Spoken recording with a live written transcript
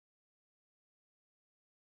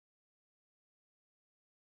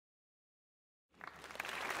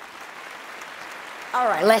All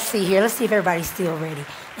right, let's see here. Let's see if everybody's still ready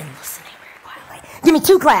and listening very quietly. Give me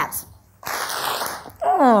 2 claps.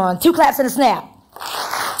 2 claps and a snap.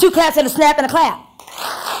 2 claps and a snap and a clap.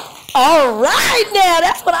 All right, now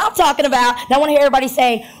that's what I'm talking about. Now I want to hear everybody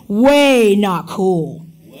say, way not cool.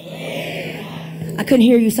 Way not cool. I couldn't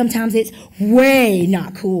hear you. Sometimes it's way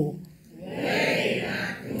not cool. Way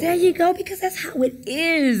not cool. There you go, because that's how it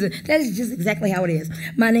is. That is just exactly how it is.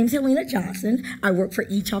 My name's Hetlena Johnson. I work for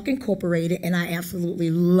TEDxDenverED Incorporated, and I absolutely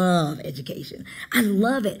love education. I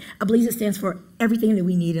love it. I believe it stands for everything that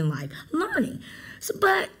we need in life, learning. So,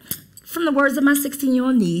 but from the words of my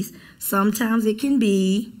 16-year-old niece, sometimes it can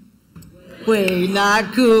be way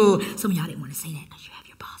not cool. Some of y'all didn't want to say that because you have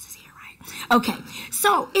your bosses here, right? Okay,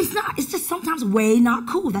 so it's just sometimes way not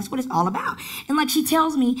cool. That's what it's all about. And like she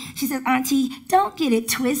tells me, she says, Auntie, don't get it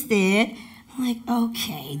twisted. I'm like,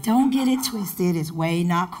 okay, don't get it twisted. It's way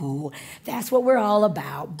not cool. That's what we're all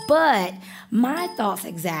about. But my thoughts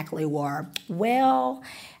exactly were, well,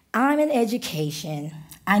 I'm in education.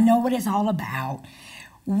 I know what it's all about.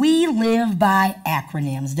 We live by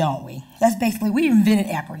acronyms, don't we? That's basically, we invented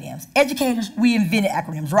acronyms. Educators, we invented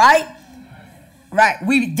acronyms, right? Right,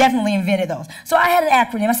 we definitely invented those. So I had an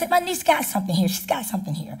acronym. I said, my niece got something here. She's got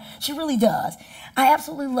something here. She really does. I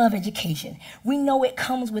absolutely love education. We know it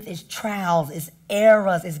comes with its trials, its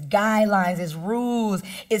errors, its guidelines, its rules,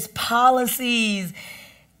 its policies,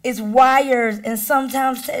 its wires, and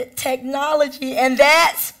sometimes technology, and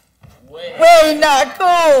that's way not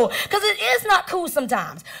cool, because it is not cool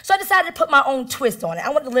sometimes. So I decided to put my own twist on it. I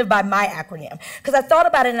wanted to live by my acronym, because I thought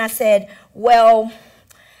about it and I said, well,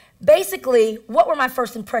 basically, what were my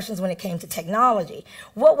first impressions when it came to technology?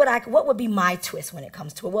 What would be my twist when it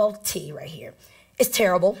comes to it? Well, T right here. It's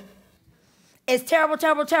terrible. It's terrible,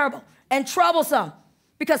 terrible, terrible, and troublesome,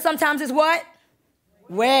 because sometimes it's what?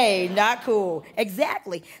 Way not cool.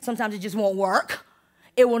 Exactly. Sometimes it just won't work.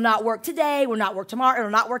 It will not work today, will not work tomorrow, it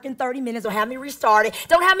will not work in 30 minutes, don't have me restart it,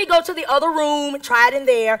 don't have me go to the other room and try it in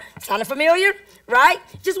there. Sounding familiar, right?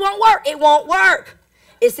 Just won't work, it won't work.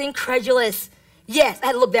 It's incredulous. Yes, I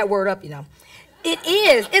had to look that word up, you know. It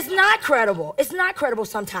is, it's not credible. It's not credible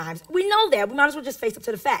sometimes. We know that, we might as well just face up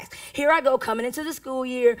to the facts. Here I go coming into the school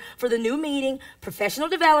year for the new meeting, professional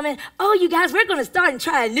development. Oh, you guys, we're gonna start and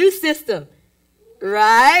try a new system,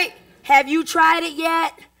 right? Have you tried it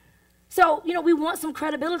yet? So, you know, we want some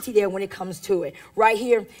credibility there when it comes to it, right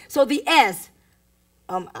here. So the S,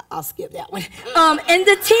 I'll skip that one. And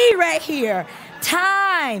the T right here,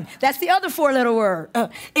 time. That's the other 4-letter word.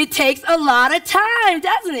 It takes a lot of time,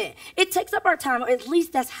 doesn't it? It takes up our time, or at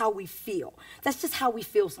least that's how we feel. That's just how we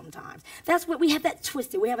feel sometimes. That's what we have that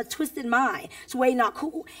twisted. We have a twisted mind. It's way not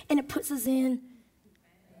cool, and it puts us in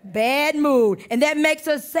bad mood. And that makes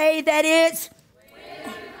us say that it's,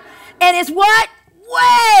 and it's what?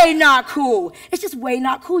 Way not cool. It's just way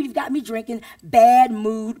not cool. You've got me drinking bad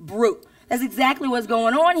mood brew. That's exactly what's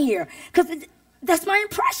going on here. Because that's my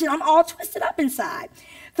impression. I'm all twisted up inside.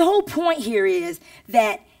 The whole point here is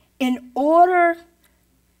that in order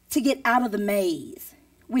to get out of the maze,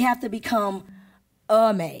 we have to become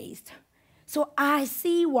amazed. So I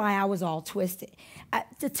see why I was all twisted.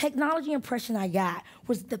 The technology impression I got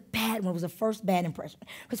was the bad one, was the first bad impression.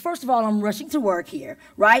 Because first of all, I'm rushing to work here,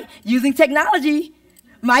 right? Using technology.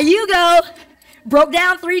 My Yugo broke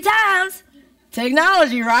down 3 times.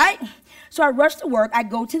 Technology, right? So I rush to work. I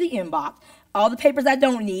go to the inbox. All the papers I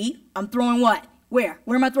don't need, I'm throwing what? Where?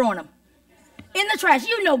 Where am I throwing them? In the trash.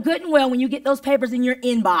 You know good and well when you get those papers in your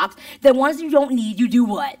inbox, the ones you don't need, you do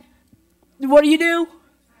what? What do?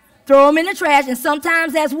 Throw them in the trash, and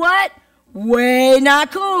sometimes that's what? Way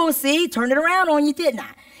not cool. See, turned it around on you, didn't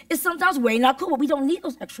I? It's sometimes way not cool, but we don't need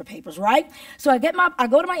those extra papers, right? So I go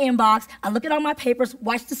to my inbox, I look at all my papers,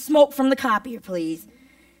 watch the smoke from the copier, please.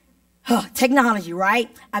 Technology, right?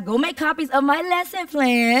 I go make copies of my lesson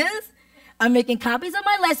plans. I'm making copies of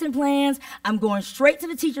my lesson plans. I'm going straight to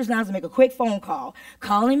the teacher's lounge to make a quick phone call.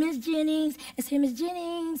 Calling Miss Jennings and saying, Miss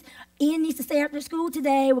Jennings, Ian needs to stay after school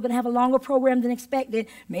today. We're going to have a longer program than expected.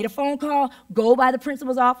 Made a phone call, go by the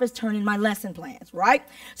principal's office, turn in my lesson plans, right?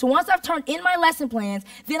 So once I've turned in my lesson plans,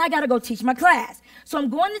 then I got to go teach my class. So I'm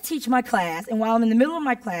going to teach my class, and while I'm in the middle of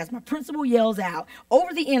my class, my principal yells out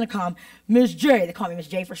over the intercom, Miss J, they call me Miss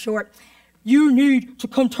J for short, you need to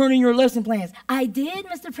come turn in your lesson plans. I did,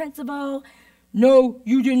 Mr. Principal. No,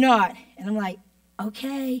 you did not. And I'm like,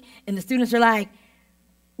 okay. And the students are like,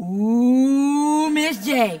 ooh, Miss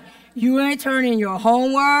J, you ain't turning your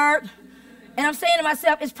homework. And I'm saying to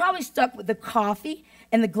myself, it's probably stuck with the coffee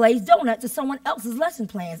and the glazed donuts are someone else's lesson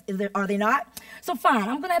plans. Are they not? So fine,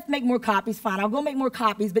 I'm going to have to make more copies. Fine, I'll go make more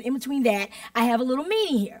copies, but in between that, I have a little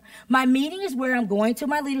meeting here. My meeting is where I'm going to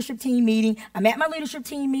my leadership team meeting. I'm at my leadership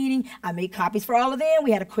team meeting. I made copies for all of them.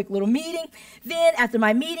 We had a quick little meeting. Then after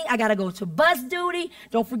my meeting, I got to go to bus duty.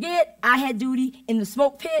 Don't forget, I had duty in the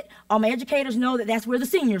smoke pit. All my educators know that that's where the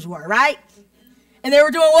seniors were, right? And they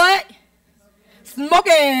were doing what?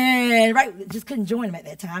 Smoking, right? Just couldn't join them at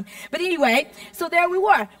that time. But anyway, so there we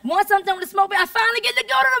were. Once I'm done with the smoke, I finally get to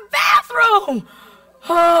go to the bathroom.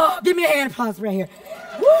 Oh, give me a hand applause right here.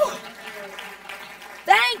 Woo.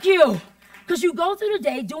 Thank you. Because you go through the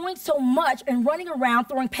day doing so much and running around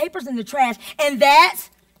throwing papers in the trash, and that's,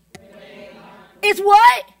 it's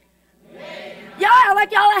what? Y'all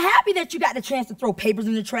are happy that you got the chance to throw papers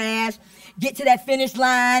in the trash, get to that finish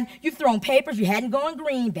line. You've thrown papers, you hadn't gone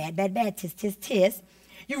green, bad, tisk, tisk, tisk.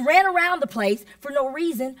 You ran around the place for no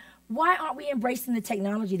reason. Why aren't we embracing the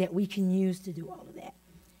technology that we can use to do all of that?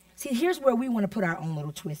 See, here's where we want to put our own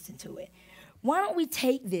little twist into it. Why don't we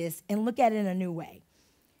take this and look at it in a new way?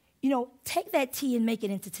 You know, take that T and make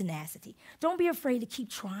it into tenacity. Don't be afraid to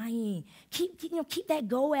keep trying. Keep that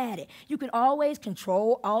go at it. You can always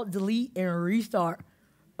Control, Alt, Delete, and restart.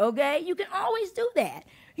 Okay? You can always do that.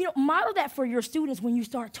 You know, model that for your students when you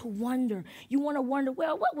start to wonder. You want to wonder,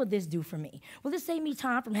 well, what will this do for me? Will this save me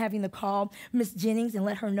time from having to call Miss Jennings and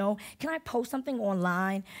let her know? Can I post something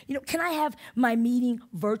online? You know, can I have my meeting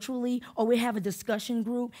virtually, or we have a discussion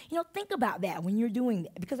group? You know, think about that when you're doing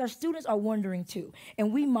that, because our students are wondering too,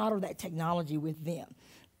 and we model that technology with them.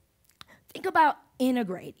 Think about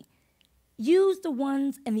integrating. Use the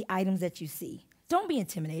ones and the items that you see. Don't be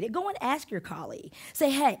intimidated. Go and ask your colleague. Say,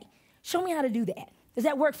 hey, show me how to do that. Does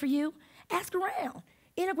that work for you? Ask around.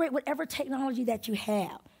 Integrate whatever technology that you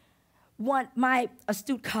have. My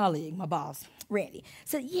astute colleague, my boss, Randy,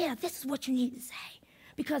 said, yeah, this is what you need to say.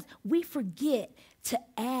 Because we forget to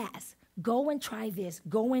ask. Go and try this.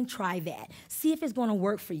 Go and try that. See if it's going to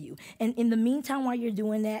work for you. And in the meantime, while you're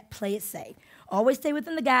doing that, play it safe. Always stay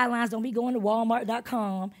within the guidelines. Don't be going to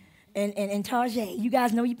Walmart.com and Target. You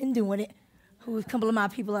guys know you've been doing it. Who's a couple of my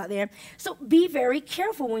people out there. So be very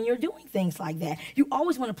careful when you're doing things like that. You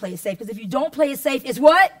always want to play it safe, because if you don't play it safe, it's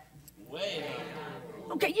what? Way.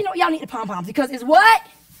 Okay, you know, y'all need the pom-poms, because it's what?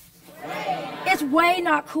 Way. It's way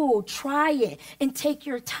not cool. Try it and take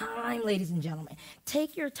your time, ladies and gentlemen.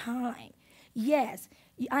 Take your time. Yes,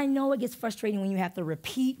 I know it gets frustrating when you have to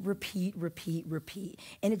repeat,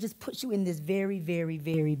 and it just puts you in this very, very,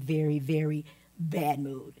 very, very, very bad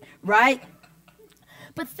mood, right?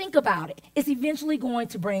 But think about it. It's eventually going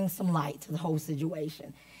to bring some light to the whole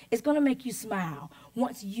situation. It's going to make you smile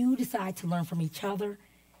once you decide to learn from each other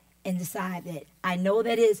and decide that I know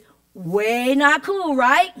that is way not cool,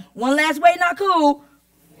 right? One last way not cool.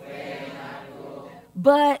 Way not cool.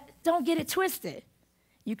 But don't get it twisted.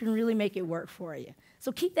 You can really make it work for you.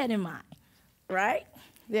 So keep that in mind, right?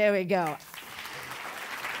 There we go.